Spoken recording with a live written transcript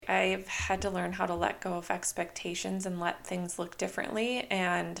I've had to learn how to let go of expectations and let things look differently.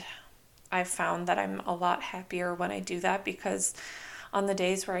 And I've found that I'm a lot happier when I do that, because on the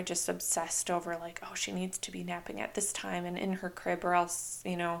days where I just obsessed over like, oh, she needs to be napping at this time and in her crib or else,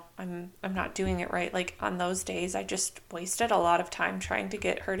 I'm not doing it right. Like on those days, I just wasted a lot of time trying to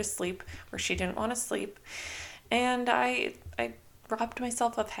get her to sleep where she didn't want to sleep. And I robbed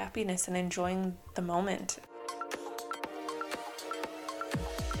myself of happiness and enjoying the moment.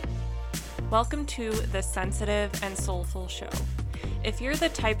 Welcome to the Sensitive and Soulful Show. If you're the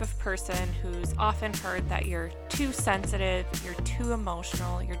type of person who's often heard that you're too sensitive, you're too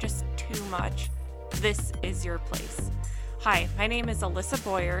emotional, you're just too much, this is your place. Hi, my name is Alyssa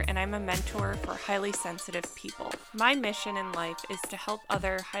Boyer, and I'm a mentor for highly sensitive people. My mission in life is to help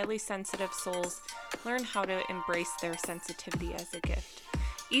other highly sensitive souls learn how to embrace their sensitivity as a gift.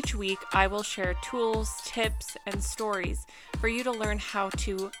 Each week, I will share tools, tips, and stories for you to learn how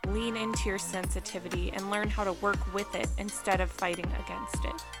to lean into your sensitivity and learn how to work with it instead of fighting against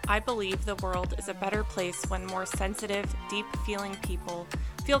it. I believe the world is a better place when more sensitive, deep-feeling people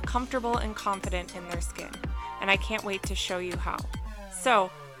feel comfortable and confident in their skin, and I can't wait to show you how. So,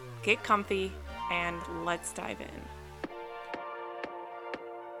 get comfy and let's dive in.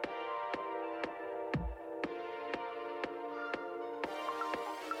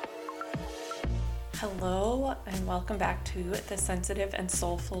 Hello, and welcome back to the Sensitive and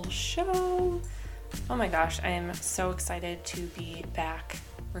Soulful Show. Oh my gosh, I am so excited to be back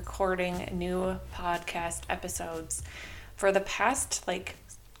recording new podcast episodes. For the past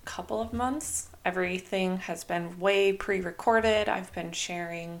couple of months, everything has been way pre-recorded. I've been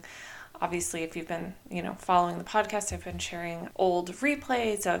sharing, obviously, if you've been, following the podcast, I've been sharing old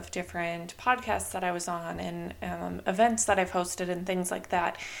replays of different podcasts that I was on and events that I've hosted and things like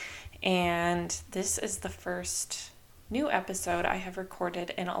that. And this is the first new episode I have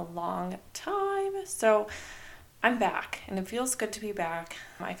recorded in a long time. So I'm back, and it feels good to be back.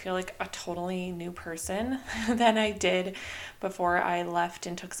 I feel like a totally new person than I did before I left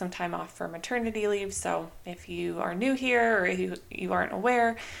and took some time off for maternity leave. So if you are new here or you aren't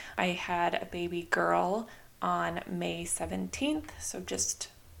aware, I had a baby girl on May 17th. So just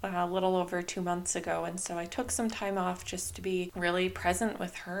a little over 2 months ago. And so I took some time off just to be really present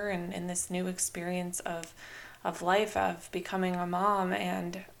with her and in this new experience of life, of becoming a mom.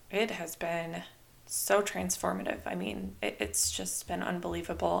 And it has been so transformative. I mean, it's just been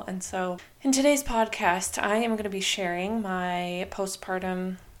unbelievable. And so in today's podcast, I am going to be sharing my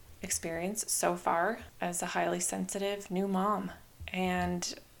postpartum experience so far as a highly sensitive new mom.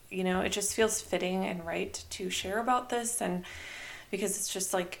 And, it just feels fitting and right to share about this. And because it's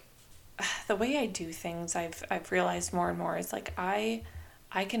just the way I do things, I've realized more and more is I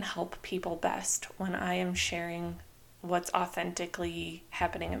can help people best when I am sharing what's authentically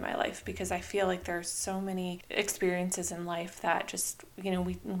happening in my life, because I feel like there's so many experiences in life that just,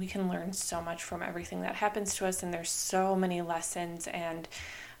 we can learn so much from everything that happens to us, and there's so many lessons and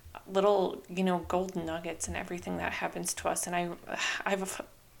little, golden nuggets in everything that happens to us. And I've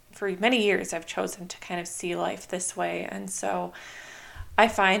for many years, I've chosen to kind of see life this way. And so I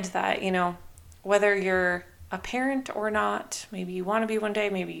find that, whether you're a parent or not, maybe you want to be one day,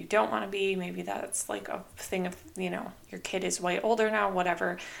 maybe you don't want to be, maybe that's a thing of, your kid is way older now,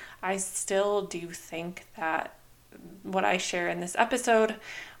 whatever. I still do think that what I share in this episode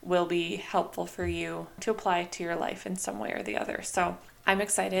will be helpful for you to apply to your life in some way or the other. So I'm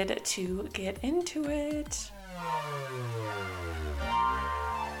excited to get into it.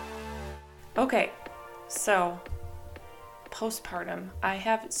 Okay, so postpartum. I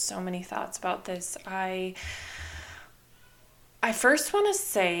have so many thoughts about this. I first want to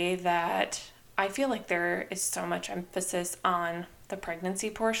say that I feel like there is so much emphasis on the pregnancy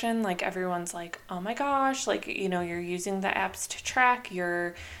portion. Everyone's like, oh my gosh, you're using the apps to track,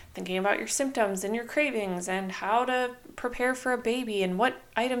 you're thinking about your symptoms and your cravings and how to prepare for a baby and what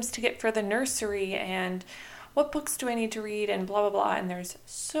items to get for the nursery and what books do I need to read and blah, blah, blah. And there's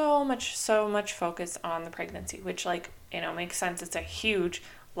so much focus on the pregnancy, which makes sense. It's a huge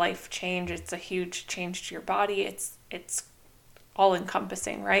life change. It's a huge change to your body. It's all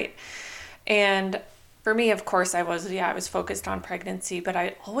encompassing, right? And for me, of course, I was focused on pregnancy, but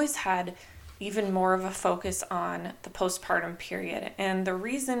I always had even more of a focus on the postpartum period. And the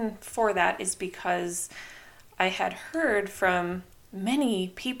reason for that is because I had heard from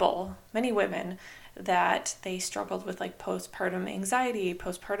many people, many women, that they struggled with postpartum anxiety,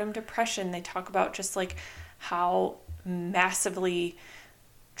 postpartum depression. They talk about just how massively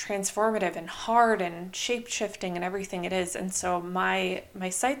transformative and hard and shape-shifting and everything it is. And so my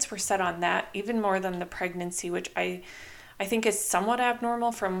sights were set on that even more than the pregnancy, which I I think is somewhat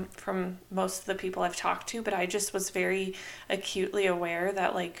abnormal from most of the people I've talked to, but I just was very acutely aware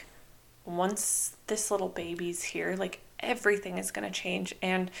that like once this little baby's here, like everything is going to change.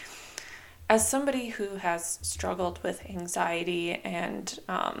 And as somebody who has struggled with anxiety and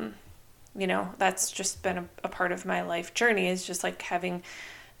that's just been a part of my life journey, is just like having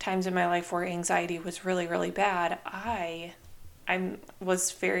times in my life where anxiety was really, really bad. I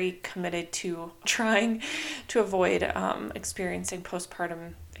was very committed to trying to avoid experiencing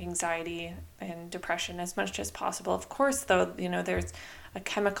postpartum anxiety and depression as much as possible. Of course, though, there's a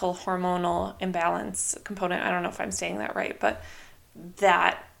chemical hormonal imbalance component. I don't know if I'm saying that right, but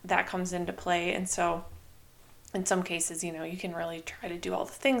that comes into play. And so in some cases, you can really try to do all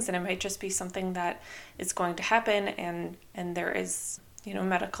the things, and it might just be something that is going to happen, and there is,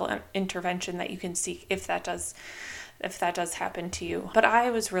 medical intervention that you can seek if that does happen to you. But I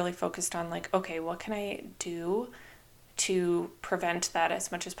was really focused on like, okay, what can I do to prevent that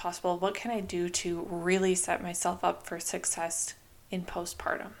as much as possible? What can I do to really set myself up for success in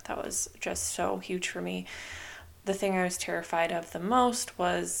postpartum? That was just so huge for me. The thing I was terrified of the most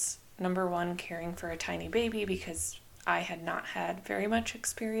was, number one, caring for a tiny baby, because I had not had very much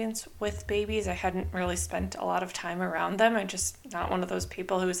experience with babies. I hadn't really spent a lot of time around them. I'm just not one of those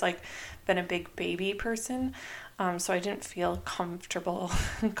people who's like been a big baby person. So I didn't feel comfortable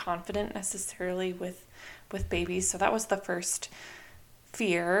and confident necessarily with babies. So that was the first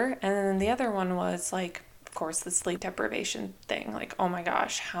fear. And then the other one was like, of course, the sleep deprivation thing. Like, oh my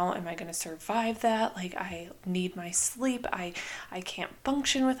gosh, how am I going to survive that? Like, I need my sleep. I can't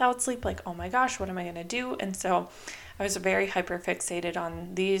function without sleep. Like, oh my gosh, what am I going to do? And so I was very hyper fixated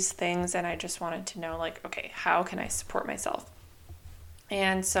on these things, and I just wanted to know, like, okay, how can I support myself?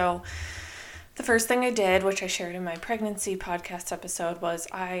 And so the first thing I did, which I shared in my pregnancy podcast episode, was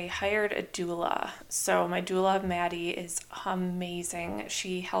I hired a doula. So my doula, Maddie, is amazing.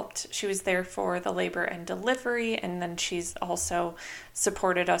 She was there for the labor and delivery, and then she's also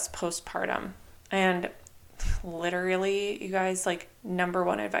supported us postpartum. And literally, you guys, like, number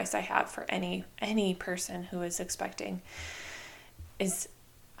one advice I have for any person who is expecting is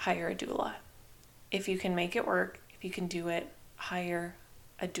hire a doula. If you can make it work, if you can do it, hire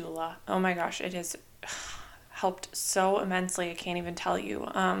a doula. Oh my gosh, it has helped so immensely. I can't even tell you.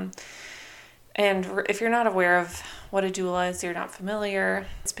 And if you're not aware of what a doula is, you're not familiar,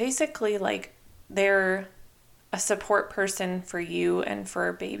 it's basically like they're a support person for you and for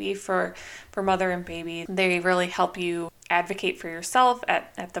a baby, for mother and baby. They really help you advocate for yourself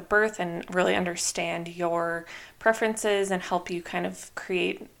at the birth and really understand your preferences and help you kind of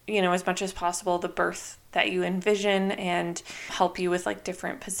create, as much as possible the birth that you envision, and help you with like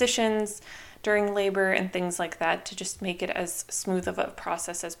different positions during labor and things like that to just make it as smooth of a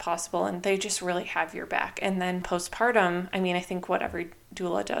process as possible. And they just really have your back. And then postpartum, I think what every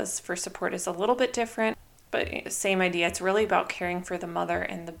doula does for support is a little bit different, but same idea. It's really about caring for the mother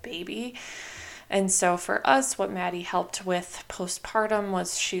and the baby. And so for us, what Maddie helped with postpartum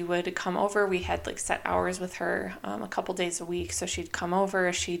was she would come over. We had like set hours with her a couple days a week. So she'd come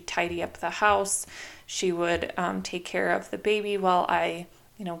over, she'd tidy up the house. She would take care of the baby while I,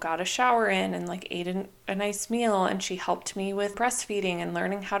 got a shower in and like ate a nice meal. And she helped me with breastfeeding and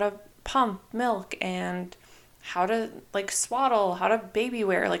learning how to pump milk and how to like swaddle, how to baby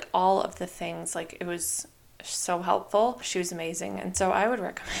wear, like all of the things. Like it was so helpful. She was amazing. And so I would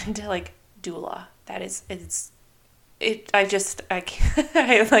recommend like doula. I'm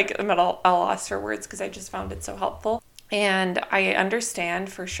at a loss for words because I just found it so helpful. And I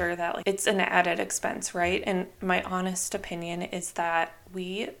understand for sure that like it's an added expense, right? And my honest opinion is that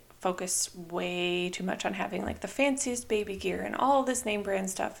we focus way too much on having like the fanciest baby gear and all this name brand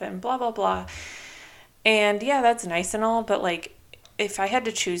stuff and blah, blah, blah. And yeah, that's nice and all, but like if I had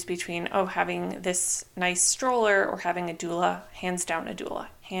to choose between, having this nice stroller or having a doula, hands down a doula.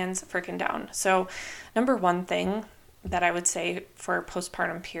 Hands freaking down. So number one thing that I would say for a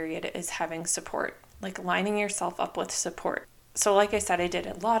postpartum period is having support, like lining yourself up with support. So like I said, I did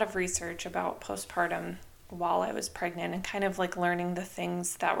a lot of research about postpartum while I was pregnant and kind of like learning the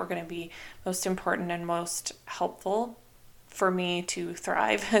things that were going to be most important and most helpful for me to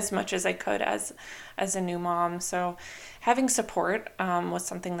thrive as much as I could as a new mom. So having support was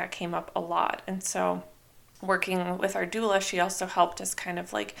something that came up a lot. And so working with our doula, she also helped us kind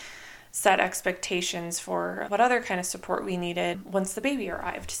of like set expectations for what other kind of support we needed once the baby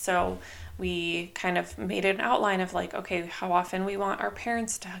arrived. So we kind of made an outline of like, okay, how often we want our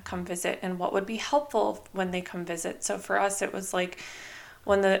parents to come visit and what would be helpful when they come visit. So for us, it was like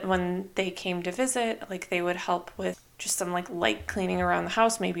when they came to visit, like they would help with just some like light cleaning around the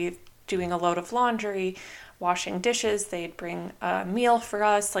house, maybe doing a load of laundry, washing dishes. They'd bring a meal for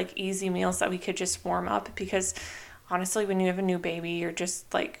us, like easy meals that we could just warm up, because honestly, when you have a new baby, you're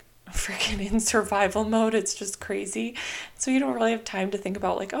just like freaking in survival mode. It's just crazy. So you don't really have time to think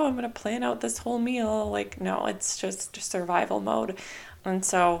about like, oh, I'm going to plan out this whole meal. Like, no, it's just survival mode. And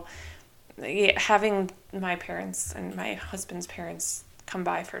so having my parents and my husband's parents come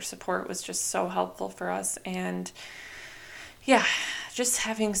by for support was just so helpful for us. And yeah, just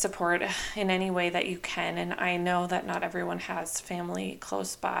having support in any way that you can. And I know that not everyone has family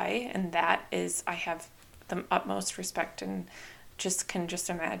close by, and that is, I have the utmost respect and can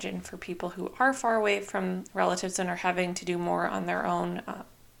imagine for people who are far away from relatives and are having to do more on their own. Oh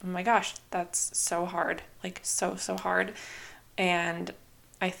my gosh, that's so hard, like so hard. And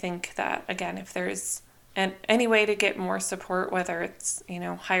I think that, again, if there's any way to get more support, whether it's,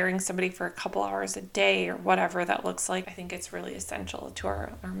 hiring somebody for a couple hours a day or whatever that looks like, I think it's really essential to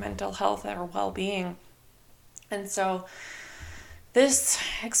our mental health, our well-being. And so this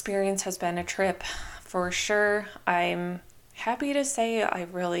experience has been a trip for sure. I'm happy to say I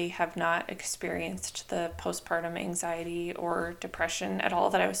really have not experienced the postpartum anxiety or depression at all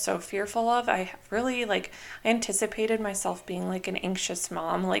that I was so fearful of. I really I anticipated myself being like an anxious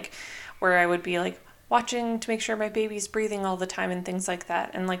mom, like where I would be like watching to make sure my baby's breathing all the time and things like that.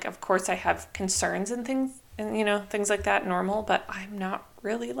 And like, of course I have concerns and things and, things like that normal, but I'm not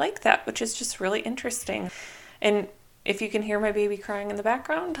really like that, which is just really interesting. And if you can hear my baby crying in the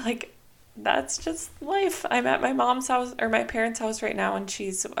background, like, that's just life. I'm at my mom's house or my parents' house right now, and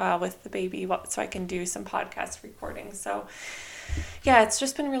she's with the baby, so I can do some podcast recording. So yeah, it's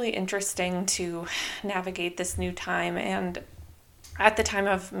just been really interesting to navigate this new time. And at the time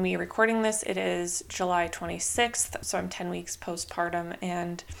of me recording this, it is July 26th, so I'm 10 weeks postpartum.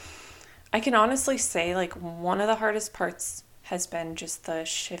 And I can honestly say, like, one of the hardest parts has been just the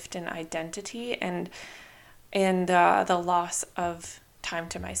shift in identity and the loss of time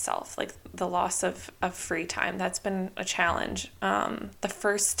to myself, like the loss of free time. That's been a challenge. The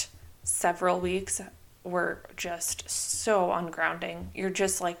first several weeks were just so ungrounding. You're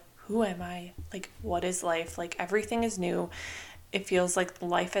just like, who am I? Like, what is life? Like, everything is new. It feels like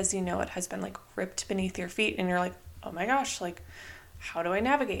life as you know it has been like ripped beneath your feet, and you're like, oh my gosh, like, how do I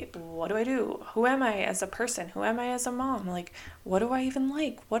navigate? What do I do? Who am I as a person? Who am I as a mom? Like, what do I even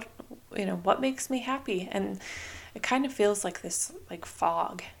like? What makes me happy? And it kind of feels like this like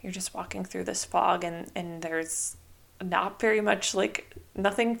fog. You're just walking through this fog, and there's not very much, like,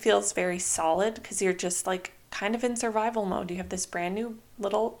 nothing feels very solid, because you're just like kind of in survival mode. You have this brand new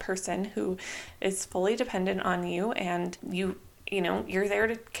little person who is fully dependent on you, and you're there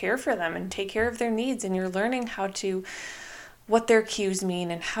to care for them and take care of their needs, and you're learning what their cues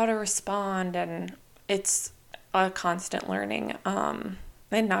mean and how to respond, and it's a constant learning.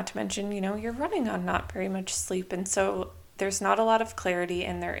 And not to mention, you're running on not very much sleep. And so there's not a lot of clarity,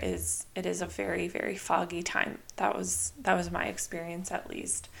 and it is a very, very foggy time. That was my experience, at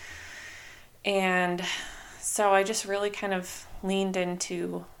least. And so I just really kind of leaned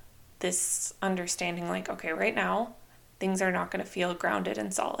into this understanding, like, okay, right now things are not going to feel grounded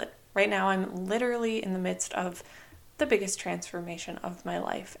and solid. Right now I'm literally in the midst of the biggest transformation of my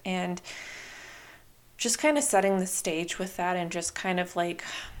life, and just kind of setting the stage with that, and just kind of like,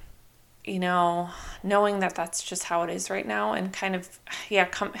 knowing that that's just how it is right now, and kind of,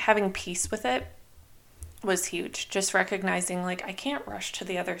 having peace with it was huge. Just recognizing, like, I can't rush to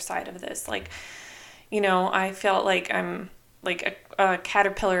the other side of this. Like, I felt like I'm like a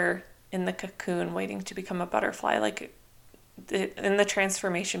caterpillar in the cocoon waiting to become a butterfly. Like, in the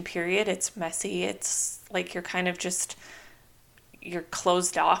transformation period, it's messy. It's like you're kind of just, you're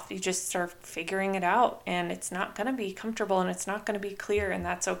closed off. You just start figuring it out, and it's not going to be comfortable, and it's not going to be clear, and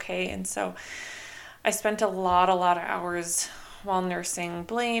that's okay. And so I spent a lot of hours while nursing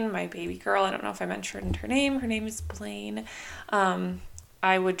Blaine, my baby girl. I don't know if I mentioned her name. Her name is Blaine.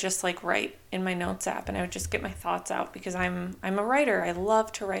 I would just like write in my notes app, and I would just get my thoughts out, because I'm a writer. I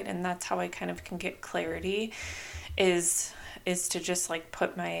love to write, and that's how I kind of can get clarity, is to just like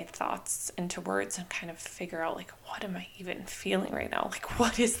put my thoughts into words and kind of figure out, like, what am I even feeling right now? Like,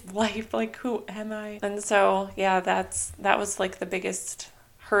 what is life? Like, who am I? And so, yeah, that was like the biggest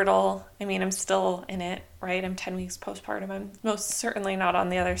hurdle. I mean, I'm still in it, right? I'm 10 weeks postpartum. I'm most certainly not on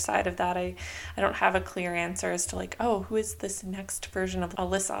the other side of that. I don't have a clear answer as to like, oh, who is this next version of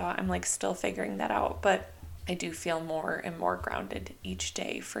Alyssa? I'm like still figuring that out, but I do feel more and more grounded each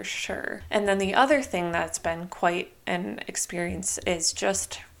day, for sure. And then the other thing that's been quite an experience is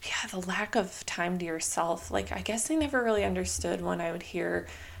just, the lack of time to yourself. Like, I guess I never really understood when I would hear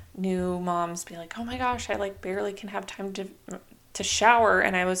new moms be like, oh my gosh, I like barely can have time to shower,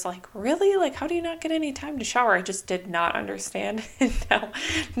 and I was like, really? Like, how do you not get any time to shower? I just did not understand. And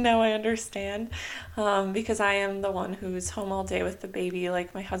now I understand, because I am the one who's home all day with the baby.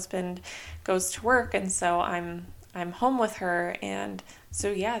 Like, my husband goes to work, and so I'm home with her. And so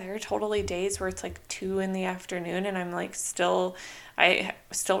yeah, there are totally days where it's like 2 in the afternoon and I'm like still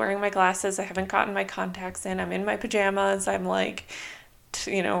wearing my glasses. I haven't gotten my contacts in. I'm in my pajamas. I'm like,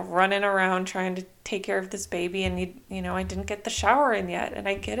 running around trying to take care of this baby, and I didn't get the shower in yet, and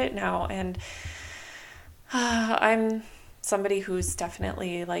I get it now. And I'm somebody who's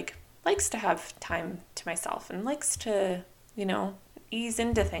definitely likes to have time to myself and likes to, ease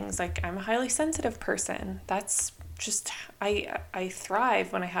into things. Like, I'm a highly sensitive person. That's just, I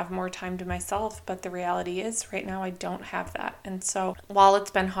thrive when I have more time to myself, but the reality is right now I don't have that. And so while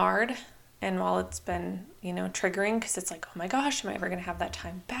it's been hard and while it's been, triggering, because it's like, oh my gosh, am I ever going to have that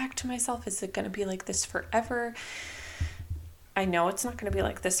time back to myself? Is it going to be like this forever? I know it's not going to be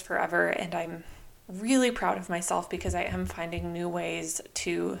like this forever, and I'm really proud of myself because I am finding new ways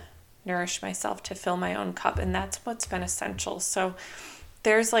to nourish myself, to fill my own cup, and that's what's been essential. So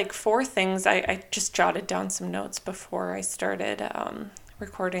there's like 4 things. I just jotted down some notes before I started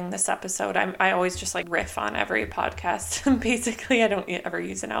recording this episode. I always just like riff on every podcast. Basically, I don't ever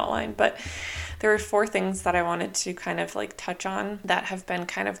use an outline, but there are 4 things that I wanted to kind of like touch on that have been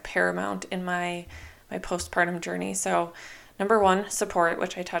kind of paramount in my postpartum journey. So number 1, support,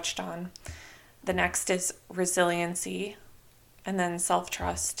 which I touched on. The next is resiliency, and then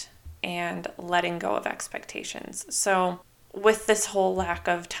self-trust and letting go of expectations. So with this whole lack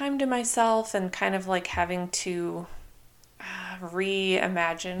of time to myself and kind of like having to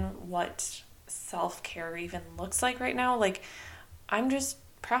reimagine what self-care even looks like right now, like, I'm just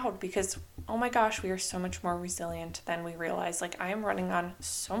proud because, oh my gosh, we are so much more resilient than we realize. Like, I am running on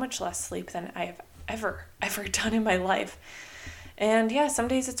so much less sleep than I have ever done in my life. And yeah, some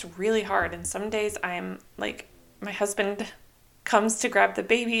days it's really hard, and some days I'm like, my husband comes to grab the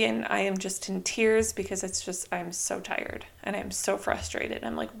baby and I am just in tears because it's just, I'm so tired and I'm so frustrated.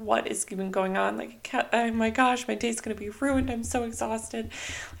 I'm like, what is even going on? Like, oh my gosh, my day's going to be ruined. I'm so exhausted.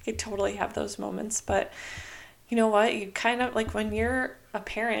 Like, I totally have those moments. But you know what? You kind of, like, when you're a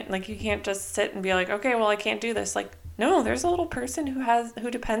parent, like, you can't just sit and be like, okay, well, I can't do this. Like, no, there's a little person who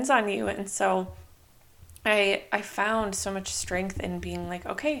depends on you. And so I found so much strength in being like,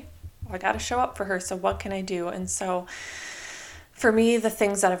 okay, well, I got to show up for her. So what can I do? And so for me, the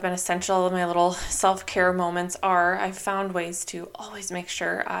things that have been essential in my little self-care moments are, I've found ways to always make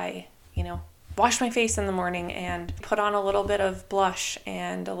sure I, wash my face in the morning and put on a little bit of blush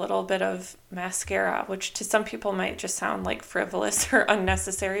and a little bit of mascara, which to some people might just sound like frivolous or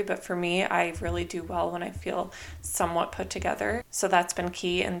unnecessary, but for me, I really do well when I feel somewhat put together. So that's been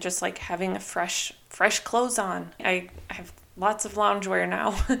key, and just like having a fresh clothes on. I have lots of loungewear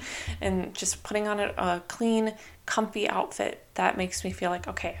now and just putting on a clean, comfy outfit that makes me feel like,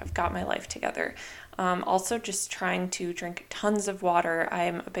 okay, I've got my life together. Also just trying to drink tons of water.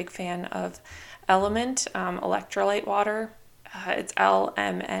 I'm a big fan of Element electrolyte water. It's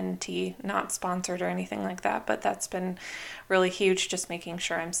LMNT, not sponsored or anything like that, but that's been really huge, just making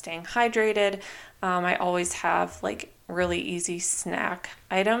sure I'm staying hydrated. I always have like really easy snack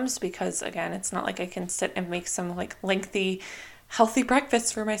items because, again, it's not like I can sit and make some like lengthy, healthy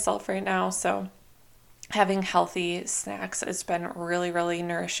breakfast for myself right now. So having healthy snacks has been really, really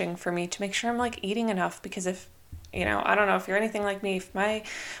nourishing for me to make sure I'm like eating enough, because if, I don't know if you're anything like me, if my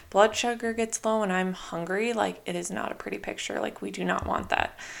blood sugar gets low and I'm hungry, like, it is not a pretty picture. Like, we do not want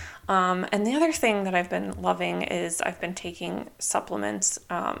that. And the other thing that I've been loving is I've been taking supplements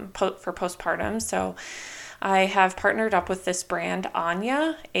for postpartum. So I have partnered up with this brand,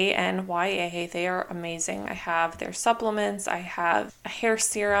 Anya, Anya. They are amazing. I have their supplements. I have a hair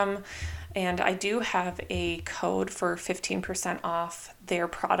serum. And I do have a code for 15% off their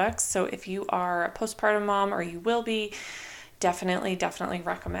products. So if you are a postpartum mom, or you will be, definitely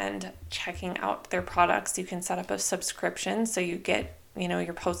recommend checking out their products. You can set up a subscription so you get,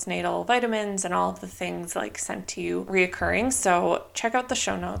 your postnatal vitamins and all of the things like sent to you reoccurring. So check out the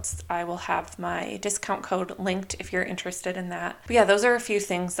show notes. I will have my discount code linked if you're interested in that. But yeah, those are a few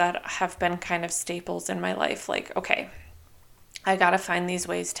things that have been kind of staples in my life. Like, okay, I got to find these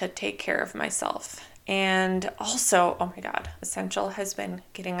ways to take care of myself. And also, oh my God, essential has been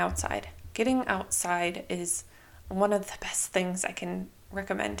getting outside. Getting outside is one of the best things I can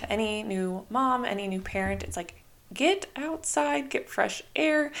recommend to any new mom, any new parent. It's like, get outside, get fresh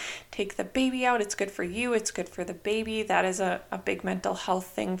air, take the baby out. It's good for you. It's good for the baby. That is a big mental health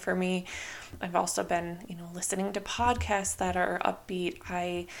thing for me. I've also been, listening to podcasts that are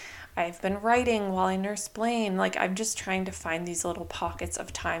upbeat. I've been writing while I nurse Blaine. Like, I'm just trying to find these little pockets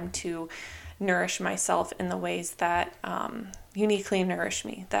of time to nourish myself in the ways that uniquely nourish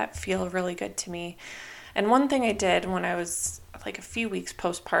me, that feel really good to me. And one thing I did when I was like a few weeks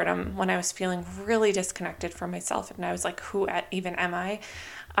postpartum, when I was feeling really disconnected from myself and I was like, who even am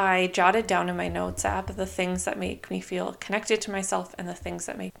I jotted down in my notes app the things that make me feel connected to myself and the things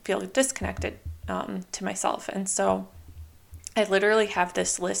that make me feel disconnected to myself. And so I literally have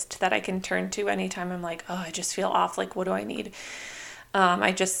this list that I can turn to anytime I'm like, oh, I just feel off. Like, what do I need?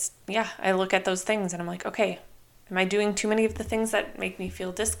 I look at those things and I'm like, okay, am I doing too many of the things that make me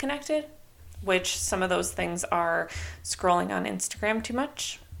feel disconnected? Which some of those things are scrolling on Instagram too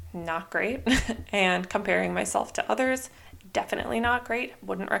much, not great, and comparing myself to others, definitely not great,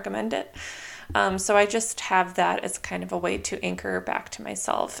 wouldn't recommend it. So I just have that as kind of a way to anchor back to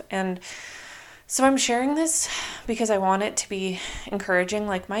myself. And so I'm sharing this because I want it to be encouraging.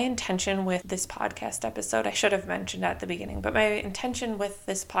 Like, my intention with this podcast episode, I should have mentioned at the beginning, but my intention with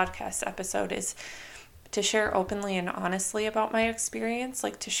this podcast episode is to share openly and honestly about my experience,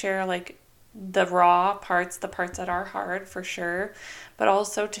 like to share like the raw parts, the parts that are hard for sure, but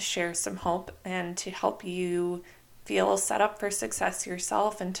also to share some hope and to help you feel set up for success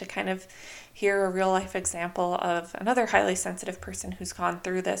yourself and to kind of hear a real life example of another highly sensitive person who's gone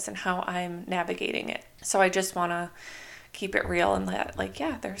through this and how I'm navigating it. So I just want to keep it real and that, like,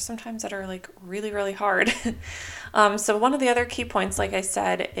 yeah, there's some times that are like really, really hard. So one of the other key points, like I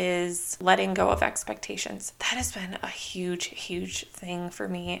said, is letting go of expectations. That has been a huge, huge thing for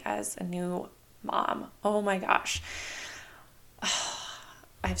me as a new mom. Oh my gosh.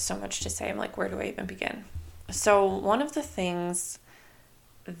 I have so much to say. I'm like, where do I even begin? So one of the things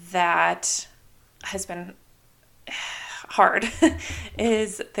that has been hard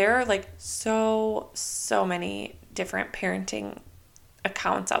is there are like so many different parenting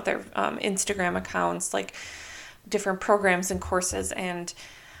accounts out there, Instagram accounts, like different programs and courses. And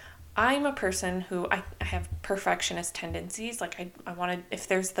I'm a person who I have perfectionist tendencies. Like I want to, if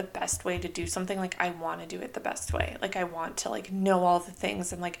there's the best way to do something, like I want to do it the best way. Like I want to like know all the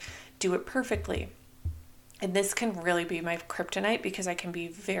things and like do it perfectly. And this can really be my kryptonite because I can be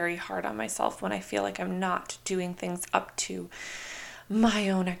very hard on myself when I feel like I'm not doing things up to my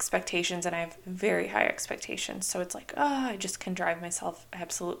own expectations, and I have very high expectations. So it's like, I just can drive myself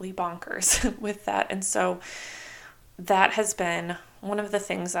absolutely bonkers with that. And so that has been one of the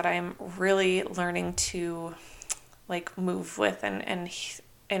things that I'm really learning to like move with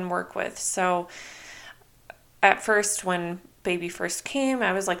and work with. So at first, when baby first came,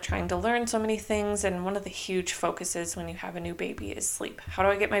 I was like trying to learn so many things, and one of the huge focuses when you have a new baby is sleep. How do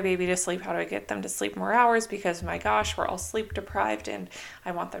I get my baby to sleep? How do I get them to sleep more hours? Because my gosh, we're all sleep deprived and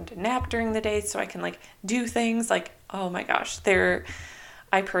I want them to nap during the day so I can like do things. Like, oh my gosh,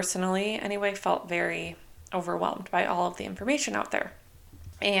 I personally anyway felt very overwhelmed by all of the information out there.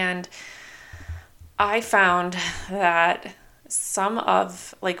 And I found that some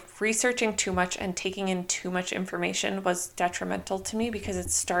of like researching too much and taking in too much information was detrimental to me because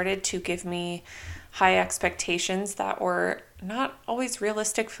it started to give me high expectations that were not always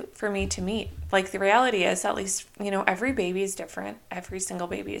realistic for me to meet. Like the reality is, at least, every baby is different. Every single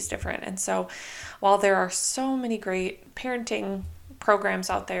baby is different. And so while there are so many great parenting programs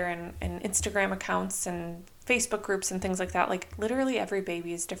out there and Instagram accounts and Facebook groups and things like that, like literally every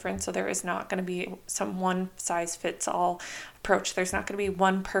baby is different. So there is not going to be some one size fits all approach. There's not going to be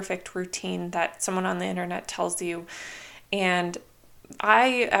one perfect routine that someone on the internet tells you. And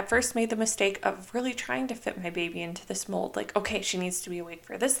I at first made the mistake of really trying to fit my baby into this mold. Like, okay, she needs to be awake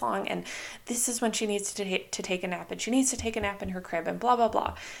for this long, and this is when she needs to take a nap, and she needs to take a nap in her crib, and blah, blah,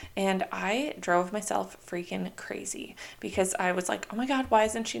 blah. And I drove myself freaking crazy because I was like, oh my God, why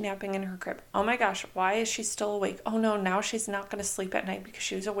isn't she napping in her crib? Oh my gosh, why is she still awake? Oh no, now she's not going to sleep at night because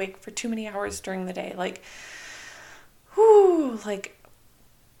she was awake for too many hours during the day. Like, like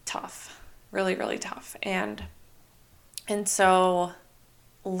tough, really, really tough. And so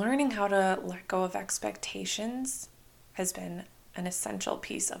learning how to let go of expectations has been an essential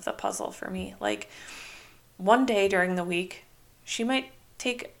piece of the puzzle for me. Like one day during the week, she might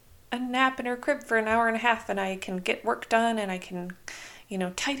take a nap in her crib for an hour and a half and I can get work done and I can,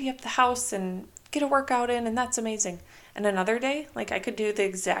 tidy up the house and get a workout in, and that's amazing. And another day, like I could do the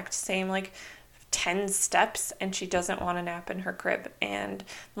exact same, like 10 steps and she doesn't want to nap in her crib. And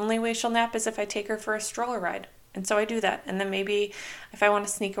the only way she'll nap is if I take her for a stroller ride. And so I do that. And then maybe if I want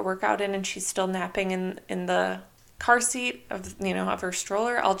to sneak a workout in and she's still napping in the car seat of her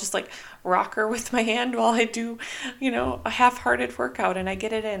stroller, I'll just like rock her with my hand while I do, a half-hearted workout and I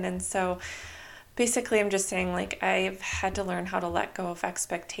get it in. And so basically I'm just saying, like, I've had to learn how to let go of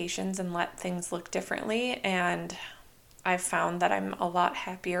expectations and let things look differently. And I've found that I'm a lot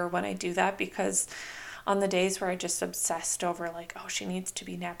happier when I do that, because on the days where I just obsessed over like, oh, she needs to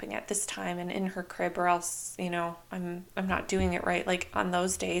be napping at this time and in her crib or else, I'm not doing it right. Like on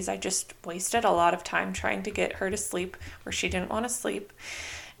those days, I just wasted a lot of time trying to get her to sleep where she didn't want to sleep.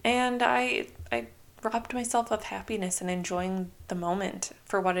 And I robbed myself of happiness and enjoying the moment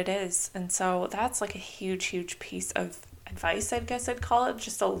for what it is. And so that's like a huge, huge piece of advice, I guess I'd call it,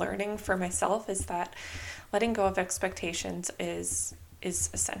 just a learning for myself, is that letting go of expectations is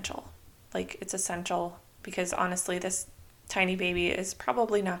essential. Like, it's essential, because honestly, this tiny baby is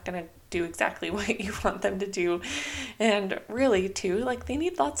probably not going to do exactly what you want them to do. And really, too, like, they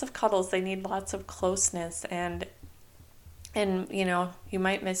need lots of cuddles. They need lots of closeness. And you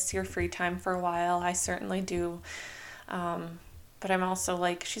might miss your free time for a while. I certainly do. But I'm also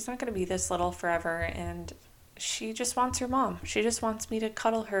like, she's not going to be this little forever. And she just wants her mom. She just wants me to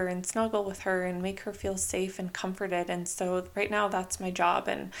cuddle her and snuggle with her and make her feel safe and comforted. And so right now that's my job.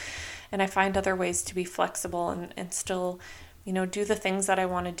 And I find other ways to be flexible and still, do the things that I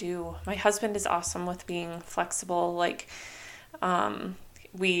want to do. My husband is awesome with being flexible. Like,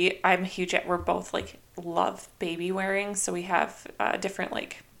 we're both like love baby wearing. So we have different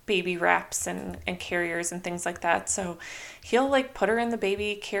like baby wraps and carriers and things like that. So he'll like put her in the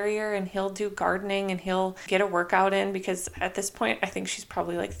baby carrier and he'll do gardening and he'll get a workout in, because at this point I think she's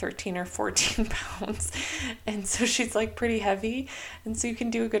probably like 13 or 14 pounds. And so she's like pretty heavy. And so you can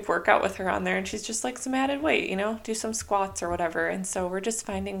do a good workout with her on there, and she's just like some added weight, do some squats or whatever. And so we're just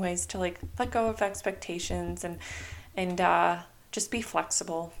finding ways to like let go of expectations and just be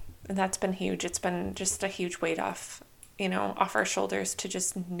flexible. And that's been huge. It's been just a huge weight off our shoulders to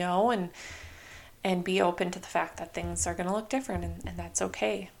just know and be open to the fact that things are going to look different, and that's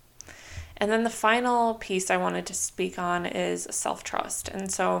okay. And then the final piece I wanted to speak on is self-trust.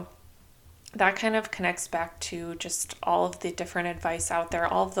 And so that kind of connects back to just all of the different advice out there,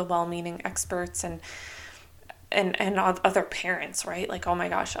 all of the well-meaning experts and other parents, right? Like, oh my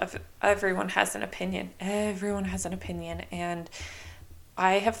gosh, everyone has an opinion. Everyone has an opinion. And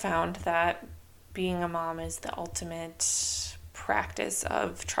I have found that being a mom is the ultimate practice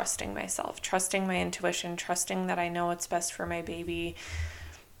of trusting myself, trusting my intuition, trusting that I know what's best for my baby.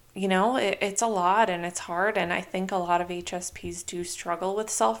 It's a lot and it's hard. And I think a lot of HSPs do struggle with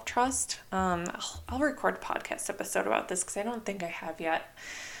self-trust. I'll record a podcast episode about this because I don't think I have yet.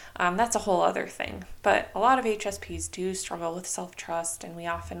 That's a whole other thing. But a lot of HSPs do struggle with self-trust, and we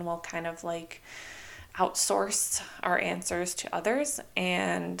often will kind of like outsource our answers to others.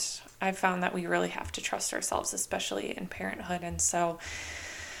 And I've found that we really have to trust ourselves, especially in parenthood. And so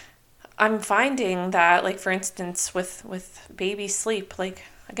I'm finding that, like, for instance, with baby sleep, like,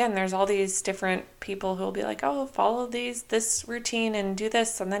 again, there's all these different people who will be like, oh, follow this routine and do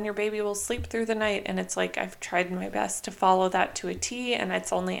this, and then your baby will sleep through the night. And it's like, I've tried my best to follow that to a T, and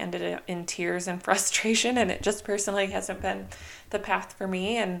it's only ended in tears and frustration. And it just personally hasn't been the path for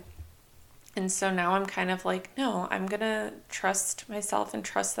me. And so now I'm kind of like, no, I'm going to trust myself and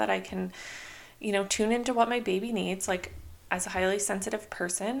trust that I can, tune into what my baby needs. Like, as a highly sensitive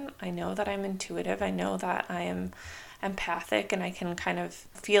person, I know that I'm intuitive. I know that I am empathic, and I can kind of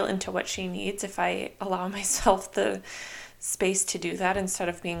feel into what she needs if I allow myself the space to do that, instead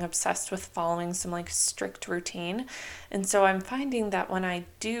of being obsessed with following some like strict routine. And so I'm finding that when I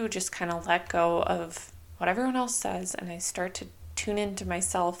do just kind of let go of what everyone else says and I start to tune into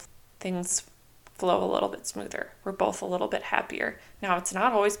myself, things flow a little bit smoother. We're both a little bit happier. Now, it's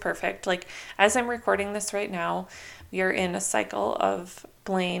not always perfect. Like, as I'm recording this right now, we are in a cycle of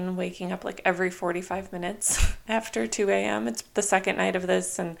Blaine waking up like every 45 minutes after 2 a.m. It's the second night of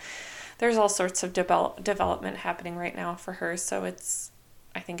this, and there's all sorts of development happening right now for her. So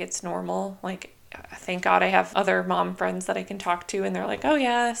I think it's normal. Like, thank God I have other mom friends that I can talk to, and they're like, oh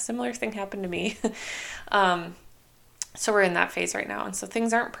yeah, similar thing happened to me. So we're in that phase right now. And so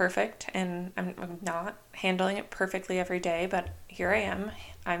things aren't perfect, and I'm not handling it perfectly every day, but here I am.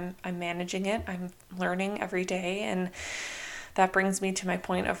 I'm managing it. I'm learning every day. And that brings me to my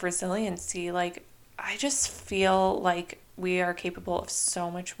point of resiliency. Like, I just feel like we are capable of so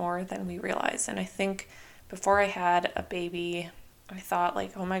much more than we realize. And I think before I had a baby, I thought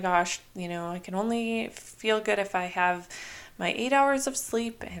like, oh my gosh, I can only feel good if I have my 8 hours of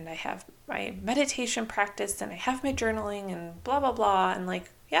sleep, and I have my meditation practice, and I have my journaling, and blah, blah, blah. And like,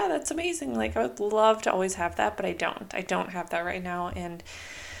 yeah, that's amazing. Like, I would love to always have that, but I don't have that right now. And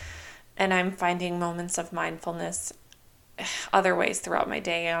And I'm finding moments of mindfulness other ways throughout my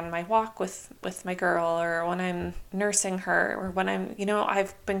day, on my walk with my girl, or when I'm nursing her, or when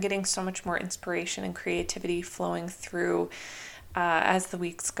I've been getting so much more inspiration and creativity flowing through as the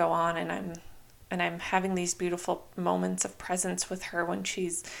weeks go on, and I'm having these beautiful moments of presence with her when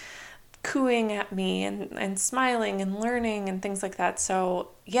she's cooing at me and smiling and learning and things like that. So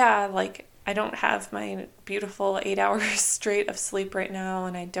yeah, like I don't have my beautiful 8 hours straight of sleep right now,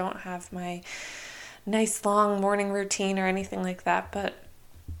 and I don't have my nice long morning routine or anything like that, but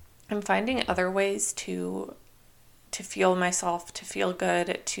I'm finding other ways to feel myself, to feel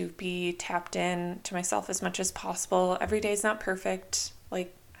good, to be tapped in to myself as much as possible. Every day is not perfect.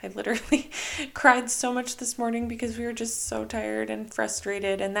 Like I literally cried so much this morning because we were just so tired and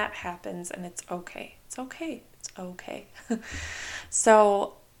frustrated, and that happens, and it's okay. It's okay. It's okay.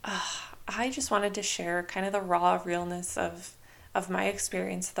 So I just wanted to share kind of the raw realness of my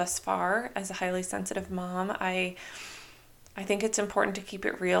experience thus far as a highly sensitive mom. I think it's important to keep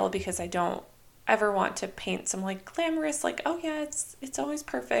it real because I don't ever want to paint some like glamorous, like, oh yeah, it's always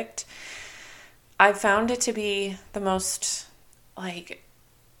perfect. I found it to be the most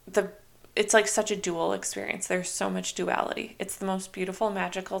it's like such a dual experience. There's so much duality. It's the most beautiful,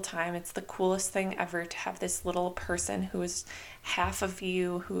 magical time. It's the coolest thing ever to have this little person who is half of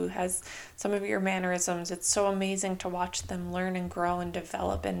you, who has some of your mannerisms. It's so amazing to watch them learn and grow and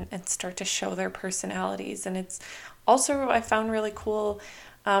develop and start to show their personalities. And it's also, I found really cool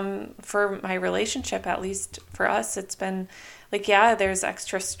for my relationship, at least for us. It's been like, yeah, there's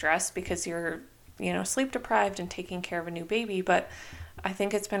extra stress because you're, sleep deprived and taking care of a new baby, but I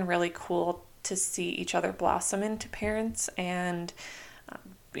think it's been really cool to see each other blossom into parents and,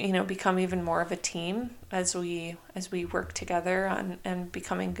 become even more of a team as we work together and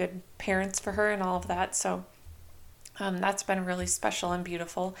becoming good parents for her and all of that. So that's been really special and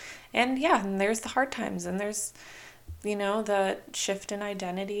beautiful. And yeah, and there's the hard times, and there's, the shift in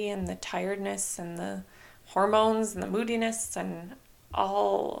identity and the tiredness and the hormones and the moodiness and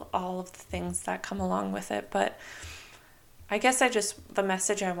all of the things that come along with it. But I guess the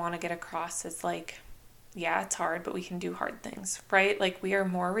message I want to get across is like, yeah, it's hard, but we can do hard things, right? Like we are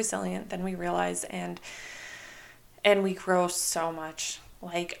more resilient than we realize, and we grow so much.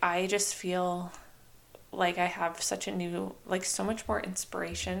 Like I just feel like I have so much more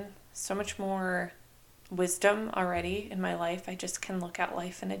inspiration, so much more wisdom already in my life. I just can look at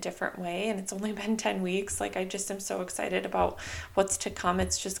life in a different way, and it's only been 10 weeks. Like I just am so excited about what's to come.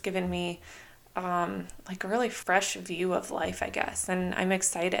 It's just given me like a really fresh view of life, I guess. And I'm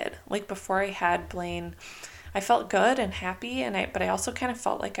excited. Like before I had Blaine, I felt good and happy, but I also kind of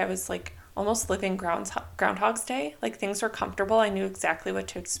felt like I was like almost living Groundhog's Day. Like things were comfortable. I knew exactly what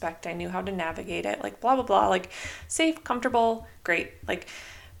to expect. I knew how to navigate it, like blah, blah, blah, like safe, comfortable, great. Like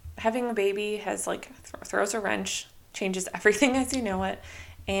having a baby has like throws a wrench, changes everything as you know it.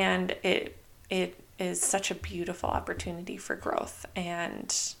 And it is such a beautiful opportunity for growth.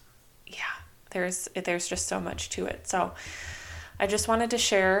 And yeah, there's just so much to it. So I just wanted to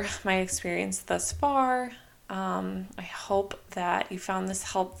share my experience thus far. I hope that you found this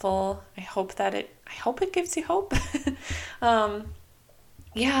helpful. I hope it gives you hope.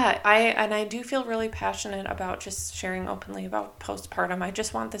 Yeah, I do feel really passionate about just sharing openly about postpartum. I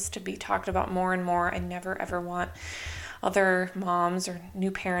just want this to be talked about more and more. I never ever want other moms or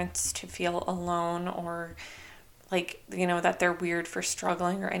new parents to feel alone or like, that they're weird for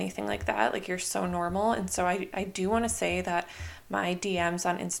struggling or anything like that. Like, you're so normal. And so I do want to say that my DMs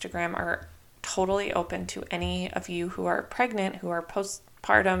on Instagram are totally open to any of you who are pregnant, who are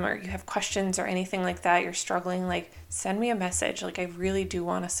postpartum, or you have questions or anything like that, you're struggling, like send me a message. Like I really do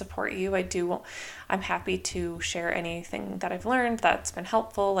want to support you. I'm happy to share anything that I've learned that's been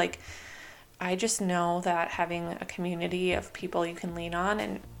helpful. Like I just know that having a community of people you can lean on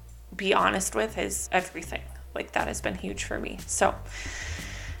and be honest with is everything. Like that has been huge for me. So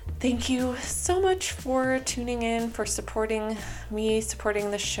thank you so much for tuning in, for supporting me, supporting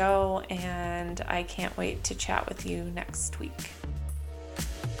the show, and I can't wait to chat with you next week.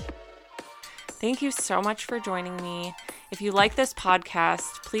 Thank you so much for joining me. If you like this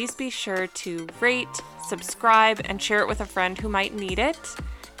podcast, please be sure to rate, subscribe, and share it with a friend who might need it.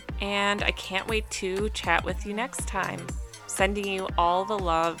 And I can't wait to chat with you next time. Sending you all the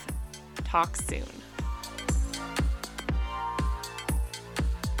love. Talk soon.